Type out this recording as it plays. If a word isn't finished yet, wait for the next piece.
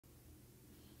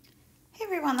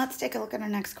everyone, let's take a look at our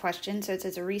next question. So it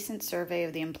says a recent survey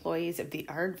of the employees of the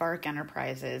Aardvark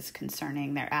Enterprises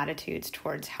concerning their attitudes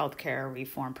towards healthcare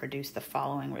reform produced the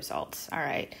following results. All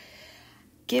right.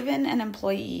 Given an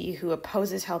employee who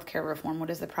opposes healthcare reform, what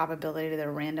is the probability that a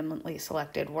randomly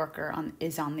selected worker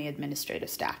is on the administrative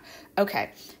staff?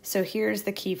 Okay, so here's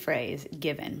the key phrase,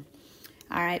 given.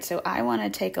 All right, so I want to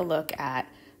take a look at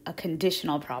a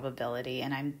conditional probability,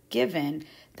 and I'm given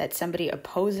that somebody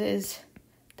opposes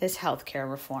this healthcare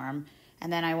reform,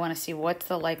 and then I want to see what's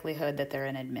the likelihood that they're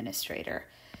an administrator.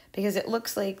 Because it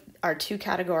looks like our two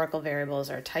categorical variables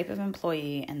are type of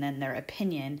employee and then their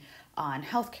opinion on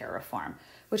healthcare reform,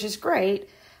 which is great,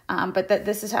 but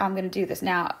this is how I'm going to do this.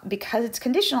 Now, because it's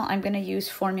conditional, I'm going to use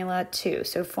Formula 2.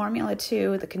 So Formula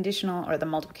 2, the conditional or the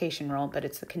multiplication rule, but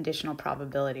it's the conditional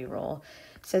probability rule,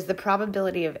 says the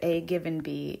probability of A given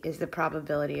B is the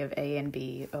probability of A and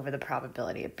B over the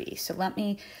probability of B. So let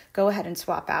me go ahead and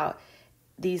swap out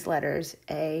these letters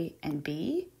A and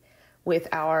B with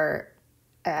our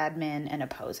admin and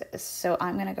opposes. So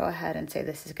I'm going to go ahead and say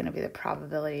this is going to be the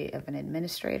probability of an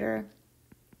administrator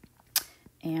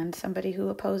and somebody who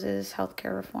opposes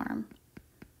healthcare reform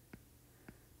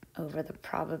over the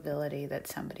probability that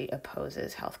somebody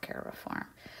opposes healthcare reform.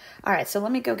 All right, so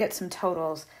let me go get some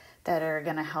totals that are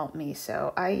going to help me.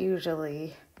 So I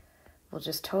usually will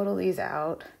just total these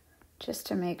out just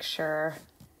to make sure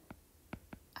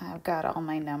I've got all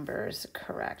my numbers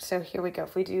correct. So here we go.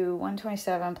 If we do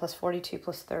 127 plus 42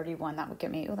 plus 31, that would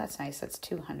get me, oh, that's nice. That's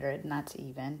 200, and that's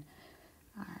even.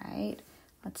 All right.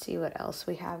 Let's see what else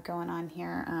we have going on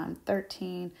here.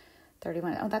 13,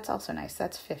 31. Oh, that's also nice.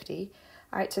 That's 50.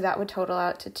 All right, so that would total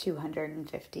out to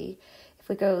 250. If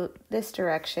we go this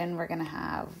direction, we're going to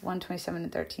have 127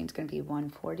 and 13 is going to be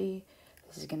 140.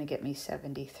 This is going to get me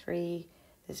 73.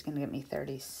 This is going to get me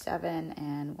 37,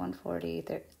 and 140,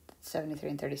 73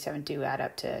 and 37 do add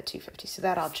up to 250. So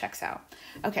that all checks out.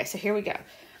 Okay, so here we go.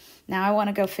 Now I want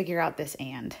to go figure out this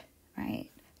and, right?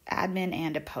 Admin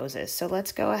and opposes. So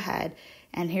let's go ahead,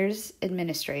 and here's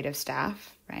administrative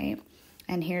staff, right?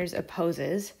 And here's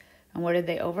opposes. And what did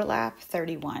they overlap?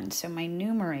 31. So my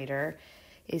numerator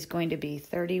is going to be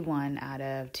 31 out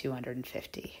of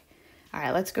 250. All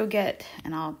right, let's go get,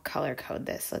 and I'll color code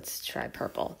this. Let's try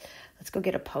purple. Let's go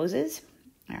get opposes.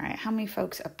 All right, how many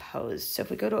folks opposed? So if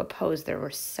we go to oppose, there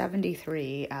were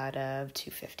 73 out of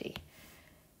 250.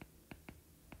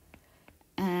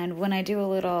 And when I do a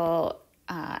little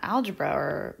algebra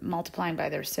or multiplying by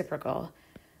the reciprocal,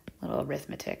 little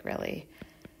arithmetic really,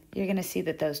 you're going to see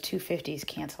that those 250s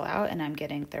cancel out, and I'm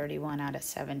getting 31 out of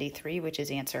 73, which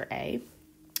is answer A.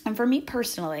 And for me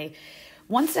personally,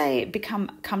 once I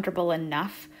become comfortable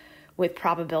enough with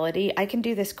probability, I can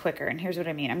do this quicker. And here's what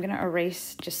I mean. I'm going to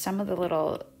erase just some of the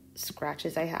little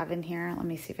scratches I have in here. Let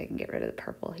me see if I can get rid of the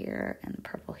purple here and the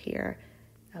purple here.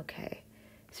 Okay.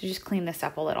 So just clean this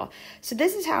up a little. So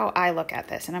this is how I look at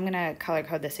this, and I'm going to color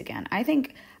code this again. I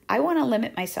think I want to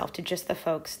limit myself to just the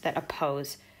folks that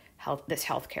oppose this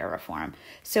healthcare reform.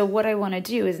 So what I want to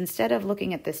do is, instead of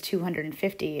looking at this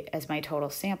 250 as my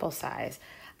total sample size,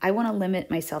 I want to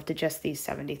limit myself to just these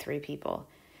 73 people.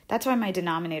 That's why my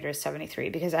denominator is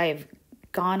 73, because I have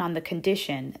gone on the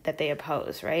condition that they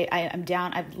oppose, right?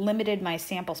 I've limited my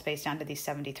sample space down to these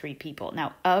 73 people.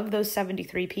 Now, of those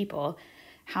 73 people,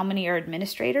 how many are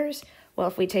administrators? Well,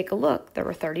 if we take a look, there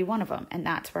were 31 of them, and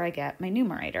that's where I get my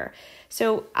numerator.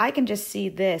 So I can just see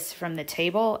this from the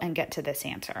table and get to this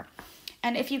answer.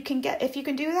 And if you can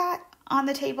do that on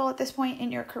the table at this point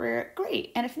in your career,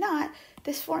 great. And if not,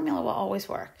 this formula will always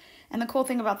work. And the cool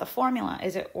thing about the formula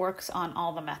is it works on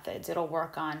all the methods. It'll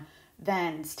work on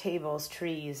Venns, tables,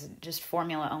 trees, just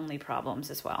formula-only problems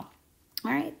as well.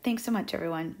 All right, thanks so much,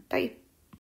 everyone. Bye.